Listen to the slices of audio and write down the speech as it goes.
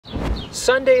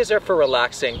Sundays are for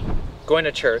relaxing, going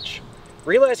to church,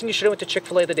 realizing you should have went to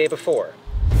Chick-fil-A the day before.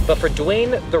 But for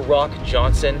Dwayne "The Rock"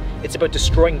 Johnson, it's about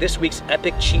destroying this week's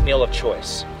epic cheat meal of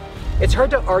choice. It's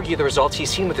hard to argue the results he's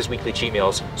seen with his weekly cheat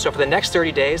meals, so for the next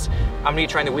 30 days, I'm gonna be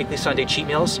trying the weekly Sunday cheat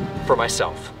meals for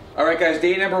myself. All right guys,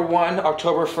 day number 1,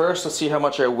 October 1st. Let's see how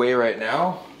much I weigh right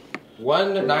now.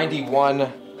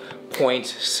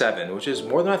 191.7, which is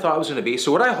more than I thought it was gonna be.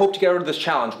 So what I hope to get out of this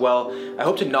challenge? Well, I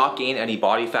hope to not gain any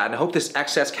body fat, and I hope this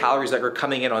excess calories that are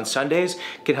coming in on Sundays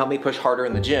can help me push harder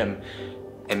in the gym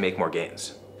and make more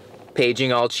gains.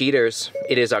 Paging all cheaters.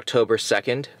 It is October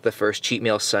 2nd, the first cheat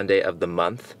meal Sunday of the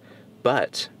month,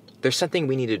 but there's something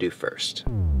we need to do first.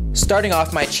 Starting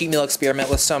off my cheat meal experiment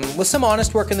with some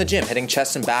honest work in the gym, hitting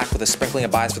chest and back with a sprinkling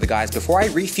of buys for the guys before I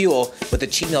refuel with a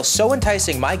cheat meal so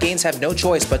enticing my gains have no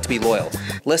choice but to be loyal.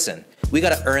 Listen, we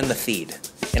gotta earn the feed,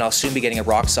 and I'll soon be getting a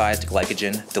rock-sized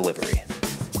glycogen delivery.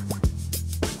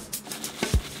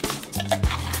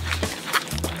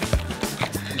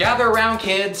 Gather around,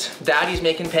 kids. Daddy's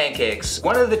making pancakes.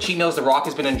 One of the cheat meals The Rock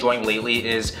has been enjoying lately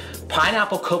is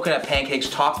pineapple coconut pancakes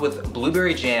topped with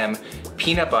blueberry jam,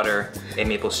 peanut butter, and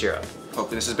maple syrup.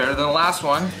 Hopefully this is better than the last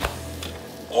one.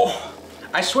 Oh,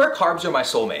 I swear carbs are my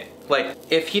soulmate. Like,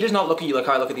 if he does not look at you like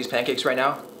how I look at these pancakes right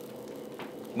now,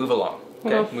 move along.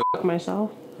 Okay? I'm gonna f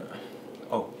myself.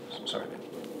 Oh, sorry.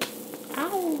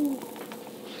 Ow.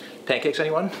 Pancakes,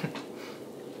 anyone?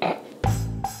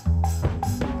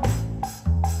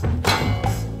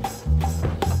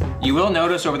 You will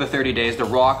notice over the 30 days, The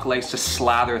Rock likes to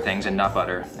slather things in nut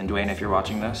butter. And Dwayne, if you're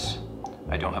watching this,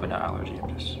 I don't have a nut allergy,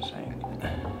 I'm just saying.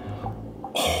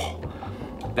 Oh,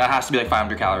 that has to be like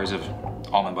 500 calories of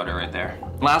almond butter right there.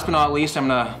 Last but not least, I'm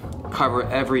gonna cover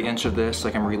every inch of this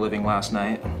like I'm reliving last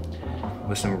night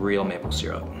with some real maple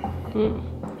syrup.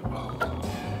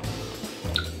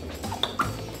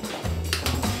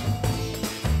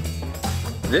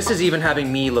 This is even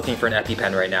having me looking for an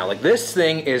EpiPen right now. Like, this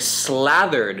thing is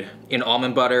slathered in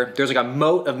almond butter. There's like a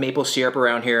moat of maple syrup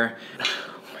around here.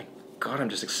 Oh my God, I'm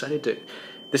just excited to,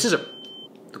 this is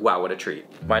wow, what a treat.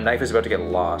 My knife is about to get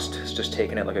lost. It's just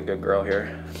taking it like a good girl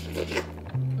here.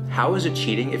 How is it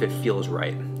cheating if it feels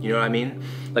right? You know what I mean?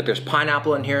 Like, there's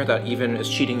pineapple in here that even is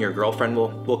cheating your girlfriend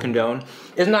will condone.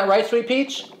 Isn't that right, Sweet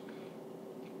Peach?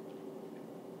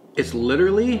 It's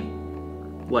literally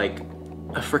like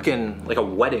a freaking, like a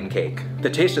wedding cake. The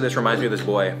taste of this reminds me of this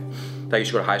boy that I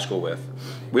used to go to high school with.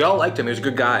 We all liked him, he was a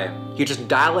good guy. You just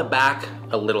dial it back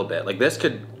a little bit. Like, this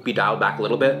could be dialed back a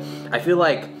little bit. I feel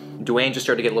like Dwayne just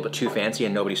started to get a little bit too fancy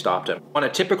and nobody stopped him. On a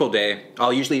typical day,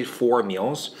 I'll usually eat 4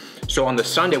 meals. So on the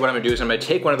Sunday, what I'm gonna do is I'm gonna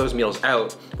take one of those meals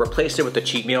out, replace it with the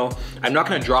cheat meal. I'm not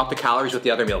gonna drop the calories with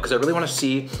the other meal because I really wanna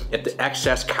see if the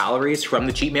excess calories from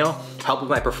the cheat meal help with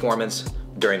my performance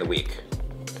during the week.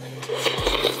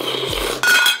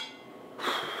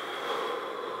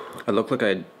 I look like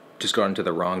I just got into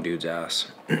the wrong dude's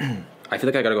ass. I feel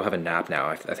like I gotta go have a nap now.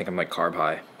 I think I'm like carb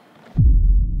high.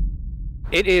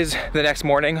 It is the next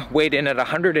morning, weighed in at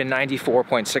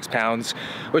 194.6 pounds,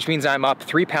 which means I'm up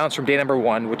 3 pounds from day number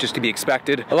 1, which is to be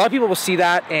expected. A lot of people will see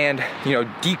that and, you know,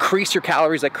 decrease your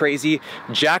calories like crazy,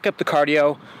 jack up the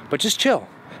cardio, but just chill.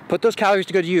 Put those calories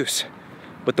to good use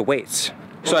with the weights.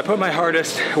 So I put my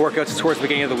hardest workouts towards the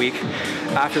beginning of the week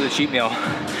after the cheat meal.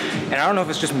 And I don't know if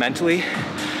it's just mentally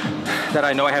that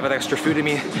I know I have extra food in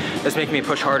me that's making me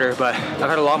push harder, but I've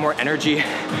had a lot more energy.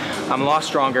 I'm a lot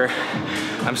stronger.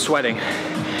 I'm sweating,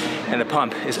 and the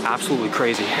pump is absolutely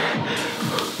crazy.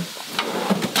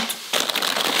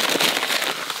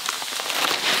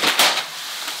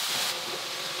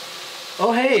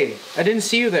 Oh hey, I didn't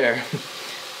see you there.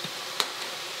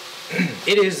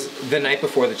 It is the night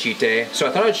before the cheat day, so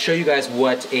I thought I'd show you guys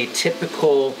what a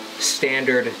typical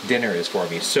standard dinner is for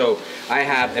me. So I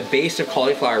have a base of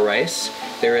cauliflower rice,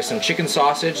 there is some chicken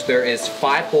sausage, there is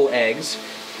 5 whole eggs,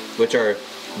 which are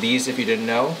these if you didn't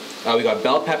know. We got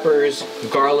bell peppers,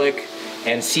 garlic,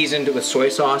 and seasoned with soy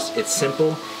sauce. It's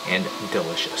simple and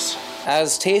delicious.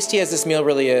 As tasty as this meal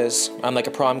really is, I'm like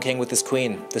a prom king with this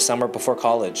queen the summer before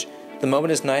college. The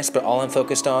moment is nice, but all I'm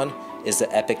focused on is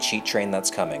the epic cheat train that's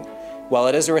coming. While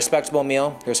it is a respectable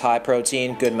meal, there's high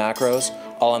protein, good macros,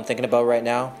 all I'm thinking about right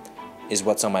now is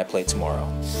what's on my plate tomorrow.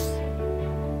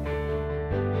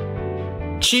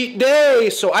 Cheat day!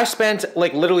 So I spent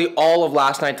like literally all of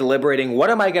last night deliberating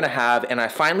what am I gonna have, and I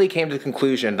finally came to the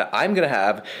conclusion that I'm gonna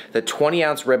have the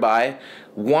 20-ounce ribeye,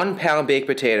 1 pound baked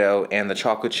potato, and the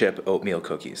chocolate chip oatmeal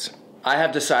cookies. I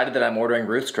have decided that I'm ordering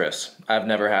Ruth's Chris. I've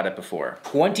never had it before.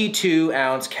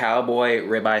 22-ounce cowboy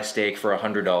ribeye steak for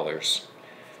 $100.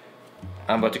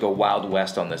 I'm about to go Wild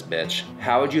West on this bitch.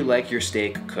 How would you like your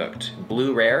steak cooked?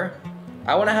 Blue rare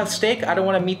I wanna have steak, I don't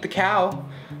wanna meet the cow.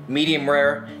 Medium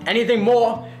rare. Anything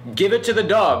more, give it to the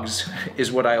dogs,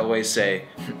 is what I always say.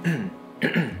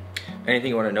 Anything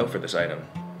you wanna know for this item?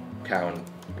 Cow and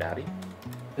natty.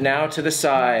 Now to the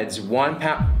sides, 1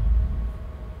 pound.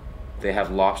 They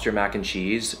have lobster mac and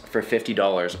cheese for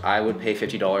 $50. I would pay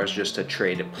 $50 just to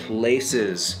trade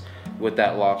places with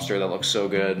that lobster. That looks so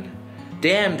good.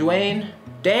 Damn, Dwayne,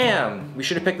 damn, we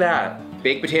should have picked that.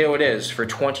 Baked potato it is for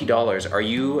 $20. Are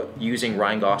you using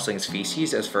Ryan Gosling's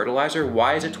feces as fertilizer?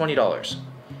 Why is it $20?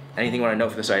 Anything you want to know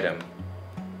for this item?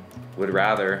 Would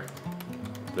rather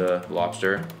the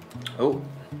lobster. Oh,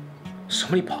 so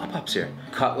many pop-ups here.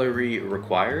 Cutlery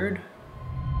required.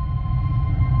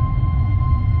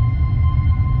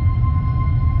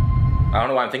 I don't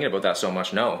know why I'm thinking about that so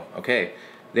much. No, okay,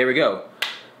 there we go.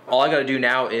 All I gotta do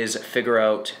now is figure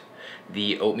out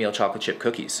the oatmeal chocolate chip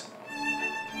cookies.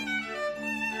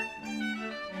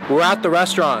 We're at the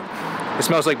restaurant. It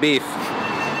smells like beef.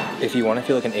 If you want to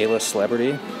feel like an A-list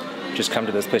celebrity, just come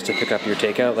to this place to pick up your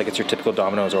takeout like it's your typical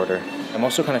Domino's order. I'm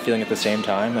also kind of feeling at the same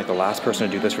time like the last person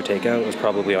to do this for takeout was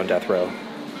probably on death row.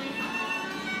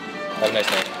 Have a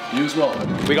nice night. You as well.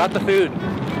 We got the food.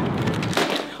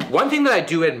 One thing that I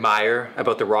do admire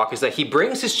about The Rock is that he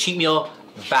brings his cheat meal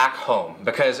back home,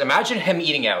 because imagine him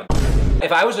eating out.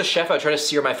 If I was a chef, I'd try to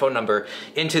sear my phone number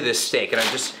into this steak, and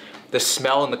the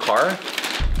smell in the car.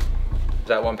 Is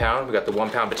that 1 pound? We got the 1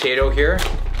 pound potato here.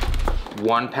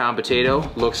 1 pound potato,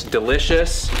 looks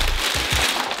delicious.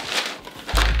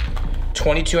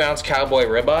 22-ounce cowboy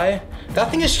ribeye. That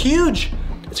thing is huge.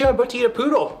 It's like I'm about to eat a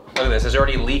poodle. Look at this, it's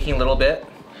already leaking a little bit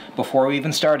before we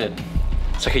even started.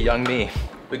 It's like a young me.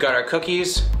 We got our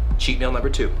cookies, cheat meal number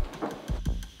 2.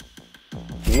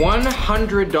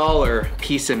 $100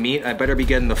 piece of meat. I better be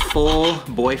getting the full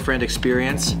boyfriend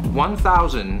experience.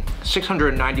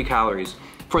 1,690 calories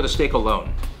for the steak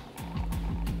alone.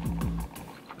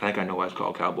 I think I know why it's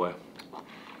called cowboy.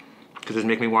 Because it's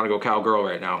making me want to go cowgirl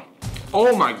right now.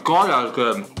 Oh my God, that was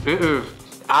good. It is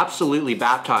absolutely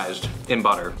baptized in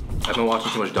butter. I've been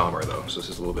watching too much Dahmer though, so this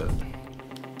is a little bit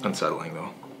unsettling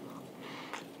though.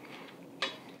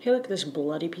 Hey, look at this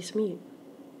bloody piece of meat.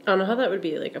 I don't know how that would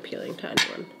be like appealing to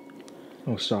anyone.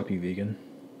 Oh, stop, you vegan.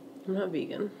 I'm not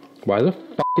vegan. Why the f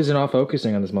is it not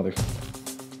focusing on this motherfucker?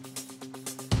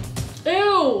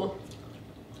 Ew!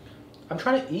 I'm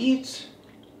trying to eat.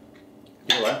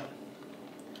 You know what?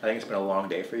 I think it's been a long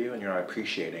day for you and you're not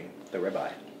appreciating the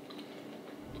ribeye.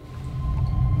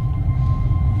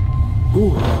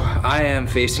 Ooh, I am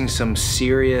facing some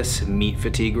serious meat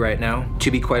fatigue right now. To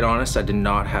be quite honest, I did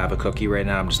not have a cookie right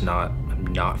now. I'm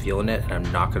not feeling it, and I'm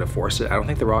not gonna force it. I don't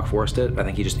think The Rock forced it. I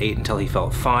think he just ate until he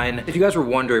felt fine. If you guys were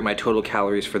wondering, my total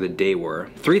calories for the day were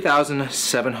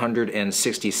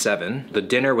 3,767. The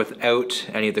dinner without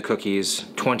any of the cookies,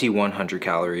 2,100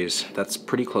 calories. That's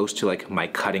pretty close to like my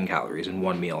cutting calories in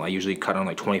one meal. I usually cut on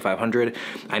like 2,500.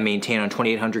 I maintain on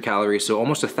 2,800 calories, so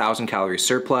almost 1,000 calories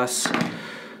surplus.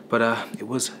 But it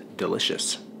was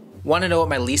delicious. Want to know what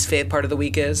my least fave part of the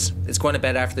week is? It's going to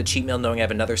bed after the cheat meal knowing I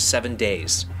have another 7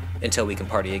 days until we can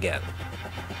party again.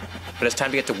 But it's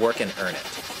time to get to work and earn it.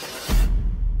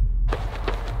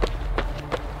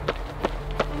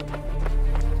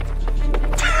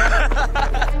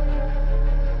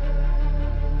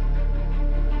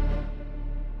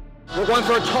 We're going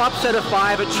for a top set of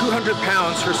 5 at 200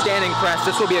 pounds for standing press.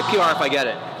 This will be a PR if I get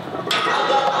it.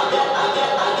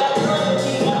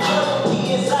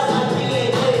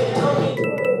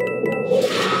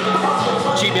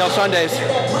 Cheat meal Sundays.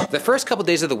 The first couple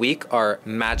days of the week are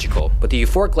magical, with the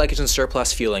euphoric glycogen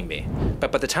surplus fueling me.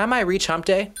 But by the time I reach hump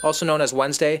day, also known as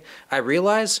Wednesday, I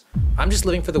realize I'm just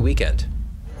living for the weekend.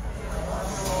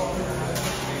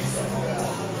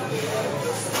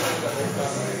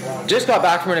 Just got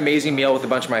back from an amazing meal with a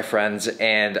bunch of my friends,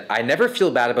 and I never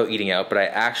feel bad about eating out, but I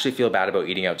actually feel bad about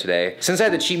eating out today. Since I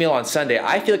had the cheat meal on Sunday,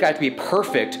 I feel like I have to be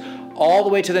perfect all the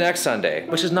way to the next Sunday,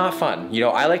 which is not fun. You know,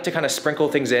 I like to kind of sprinkle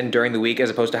things in during the week as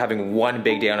opposed to having one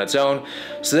big day on its own.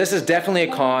 So this is definitely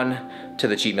a con to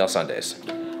the cheat meal Sundays.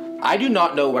 I do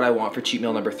not know what I want for cheat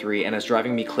meal number 3, and it's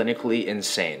driving me clinically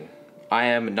insane. I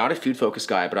am not a food focused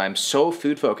guy, but I'm so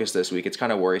food focused this week, it's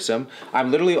kind of worrisome. I'm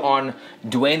literally on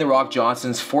Dwayne The Rock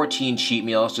Johnson's 14 cheat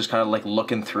meals, just kind of like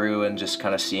looking through and just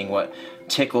kind of seeing what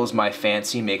tickles my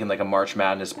fancy, making like a March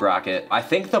Madness bracket. I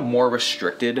think the more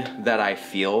restricted that I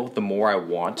feel, the more I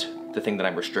want the thing that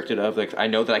I'm restricted of. Like, I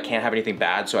know that I can't have anything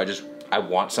bad, so I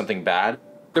want something bad.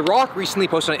 The Rock recently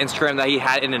posted on Instagram that he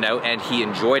had In-N-Out and he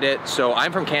enjoyed it. So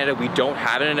I'm from Canada, we don't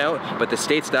have In-N-Out, but the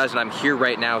States does, and I'm here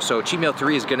right now. So cheat meal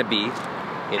 3 is gonna be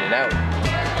In-N-Out.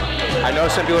 I know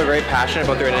some people are very passionate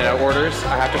about their In-N-Out orders.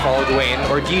 I have to follow Dwayne,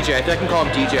 or DJ. I feel like I can call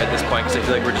him DJ at this point because I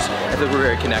feel like we're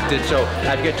very connected. So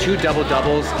I have to get 2 double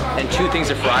doubles and 2 things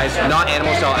of fries, not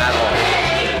animal style at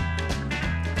all.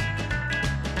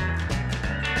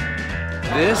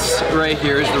 This right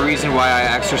here is the reason why I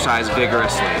exercise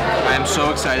vigorously. I am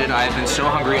so excited. I have been so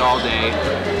hungry all day.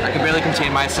 I can barely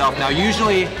contain myself. Now,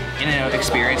 usually, In-N-Out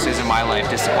experiences in my life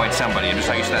disappoint somebody. I'm just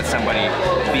not used to that somebody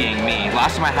being me.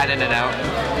 Last time I had In-N-Out,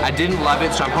 I didn't love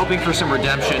it, so I'm hoping for some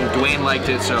redemption. Dwayne liked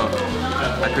it, so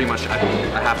I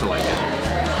have to like it.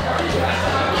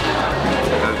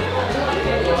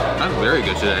 That's very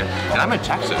good today. And I'm in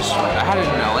Texas. I had it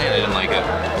in LA and I didn't like it.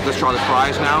 Let's try the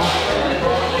fries now.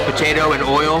 Potato and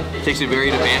oil. Takes a very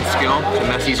advanced skill to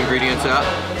mess these ingredients up.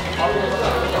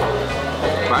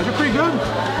 Fries are pretty good.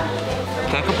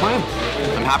 Can't complain.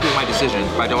 I'm happy with my decision,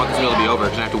 but I don't want this meal to be over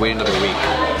because I have to wait another week.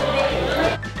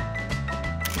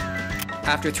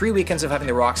 After 3 weekends of having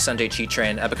the Rock Sunday cheat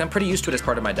train, I've become pretty used to it as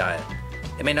part of my diet.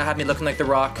 It may not have me looking like the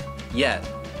Rock yet,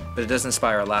 but it does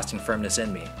inspire a lasting firmness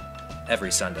in me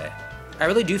every Sunday. I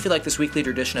really do feel like this weekly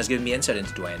tradition has given me insight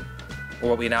into Dwayne, or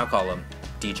what we now call him,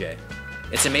 DJ.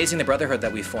 It's amazing the brotherhood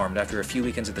that we formed after a few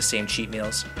weekends of the same cheat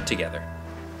meals together.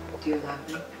 Do you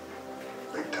love me?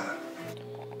 Big time.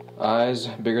 Eyes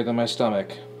bigger than my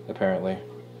stomach, apparently.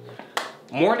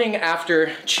 Morning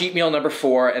after cheat meal number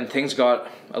 4, and things got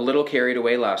a little carried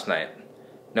away last night.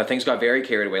 No, things got very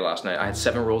carried away last night. I had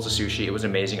 7 rolls of sushi. It was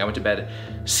amazing. I went to bed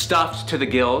stuffed to the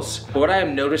gills. But what I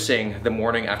am noticing the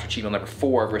morning after cheat meal number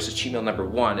 4 versus cheat meal number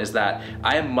 1 is that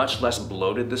I am much less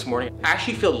bloated this morning. I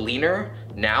actually feel leaner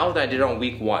now than I did on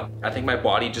week 1. I think my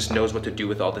body just knows what to do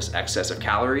with all this excess of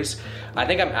calories. I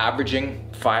think I'm averaging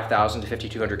 5,000 to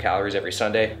 5,200 calories every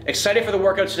Sunday. Excited for the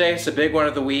workout today. It's a big one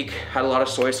of the week. Had a lot of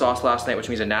soy sauce last night, which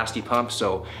means a nasty pump,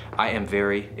 so I am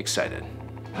very excited.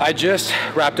 I just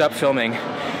wrapped up filming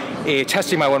a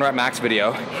testing my 1 rep max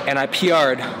video, and I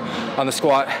PR'd on the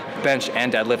squat, bench,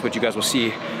 and deadlift, which you guys will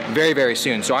see very, very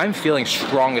soon. So I'm feeling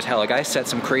strong as hell. Like, I set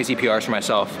some crazy PRs for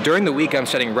myself. During the week, I'm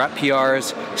setting rep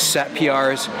PRs, set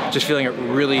PRs, just feeling it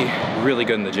really, really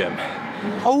good in the gym.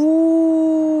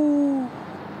 Oh!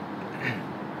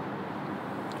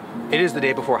 It is the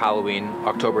day before Halloween,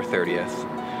 October 30th.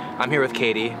 I'm here with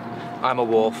Katie. I'm a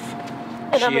wolf.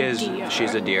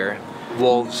 She's a deer.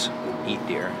 Wolves eat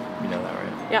deer. You know that,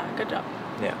 right? Yeah, good job.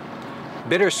 Yeah.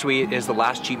 Bittersweet is the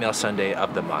last cheat meal Sunday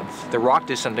of the month. The Rock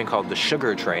did something called the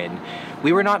Sugar Train.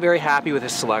 We were not very happy with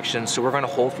his selection, so we're going to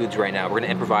Whole Foods right now. We're going to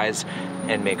improvise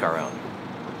and make our own.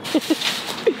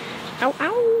 Ow,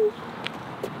 ow.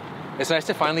 It's nice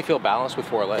to finally feel balanced with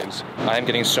 4 legs. I am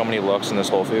getting so many looks in this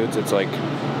Whole Foods. It's like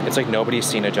nobody's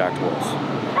seen a jacked wolf.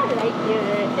 I like you.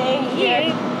 Thank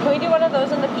you. Can we do one of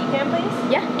those in the pecan,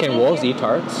 please? Yeah. Can wolves eat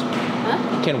tarts?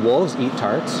 Huh? Can wolves eat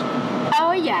tarts?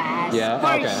 Oh yes. Yeah? For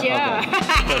Okay, sure. okay.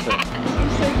 Perfect.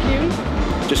 So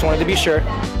cute. Just wanted to be sure.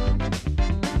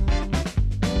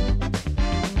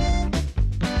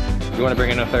 You want to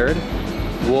bring in a third?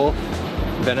 Wolf,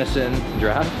 venison,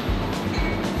 giraffe?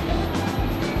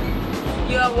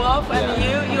 You are wolf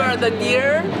and you are the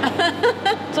deer.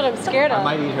 That's what I'm scared of. I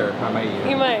might eat her. I might eat her.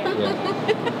 You might.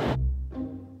 Yeah.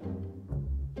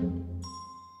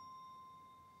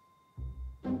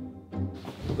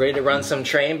 Ready to run some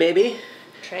train, baby?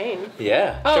 Train?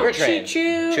 Yeah. Oh, sugar train.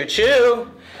 choo-choo.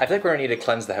 Choo-choo. I feel like we're gonna need to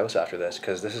cleanse the house after this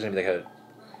because this is gonna be like a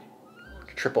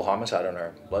triple homicide on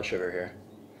our blood sugar here.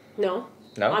 No.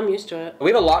 No? I'm used to it.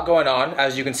 We have a lot going on,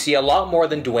 as you can see, a lot more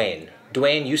than Dwayne.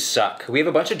 Dwayne, you suck. We have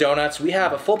a bunch of donuts. We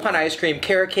have a full pint ice cream,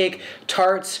 carrot cake,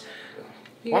 tarts.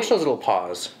 Watch those little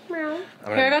paws. Meow.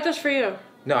 Here, I got this for you.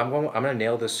 No, I'm gonna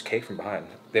nail this cake from behind.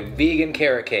 The vegan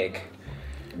carrot cake.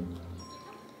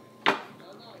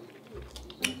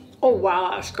 Oh wow,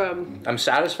 that's good. I'm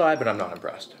satisfied, but I'm not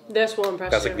impressed. This will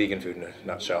impress That's you. like vegan food in a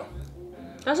nutshell.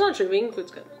 That's not true. Vegan food's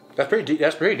good. That's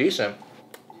pretty decent.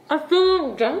 I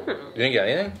feel done. You didn't get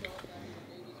anything?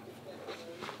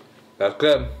 That's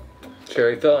good.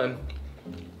 Cherry filling.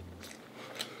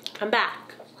 I'm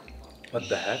back. What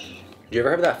the heck? Do you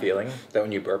ever have that feeling that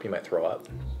when you burp you might throw up?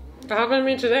 That happened to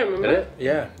me today, remember? Did it?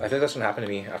 Yeah. I think that's gonna happen to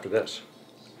me after this.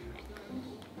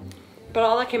 But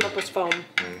all that came up was foam.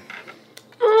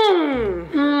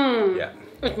 Yeah.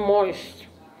 It's moist.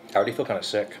 I already feel kind of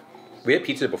sick. We had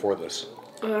pizza before this.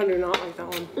 I do not like that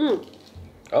one.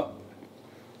 Oh.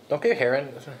 Don't get hair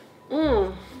in.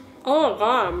 Oh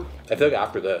god. I feel like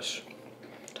after this,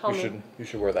 Tell me. you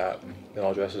should wear that. Then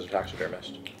I'll dress as a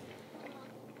taxidermist.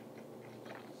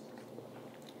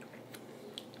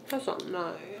 That's not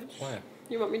nice. Why?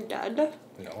 You want me dead?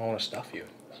 No, I want to stuff you.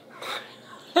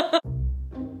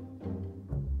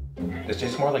 This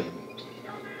tastes more like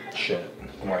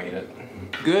shit the more I eat it.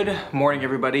 Good morning,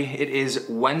 everybody. It is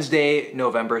Wednesday,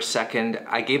 November 2nd.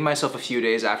 I gave myself a few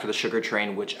days after the sugar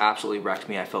train, which absolutely wrecked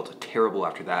me. I felt terrible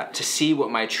after that. To see what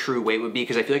my true weight would be,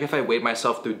 because I feel like if I weighed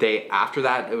myself the day after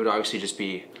that, it would obviously just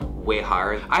be way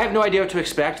higher. I have no idea what to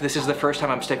expect. This is the first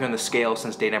time I'm stepping on the scale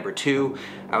since day number 2.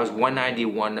 I was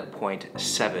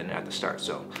 191.7 at the start,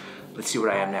 so let's see what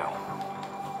I am now.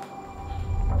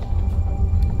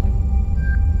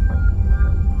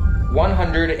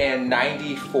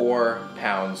 194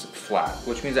 pounds flat,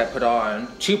 which means I put on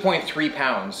 2.3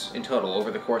 pounds in total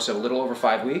over the course of a little over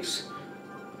 5 weeks.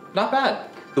 Not bad.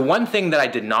 The one thing that I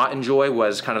did not enjoy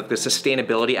was kind of the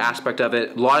sustainability aspect of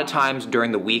it. A lot of times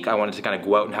during the week, I wanted to kind of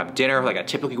go out and have dinner like I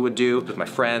typically would do with my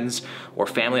friends or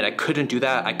family, and I couldn't do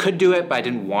that. I could do it, but I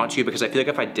didn't want to, because I feel like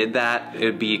if I did that, it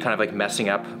would be kind of like messing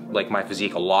up like my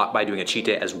physique a lot by doing a cheat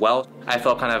day as well. I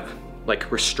felt kind of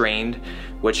like restrained,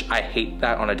 which I hate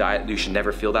that on a diet. You should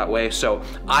never feel that way. So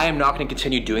I am not gonna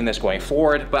continue doing this going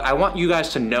forward, but I want you guys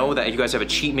to know that if you guys have a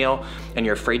cheat meal and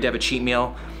you're afraid to have a cheat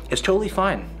meal, it's totally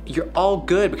fine. You're all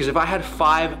good, because if I had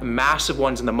 5 massive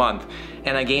ones in the month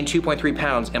and I gained 2.3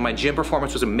 pounds and my gym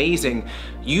performance was amazing,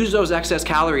 use those excess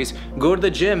calories, go to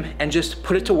the gym and just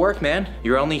put it to work, man.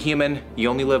 You're only human, you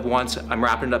only live once. I'm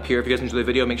wrapping it up here. If you guys enjoyed the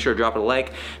video, make sure to drop it a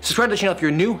like. Subscribe to the channel if you're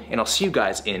new, and I'll see you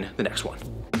guys in the next one.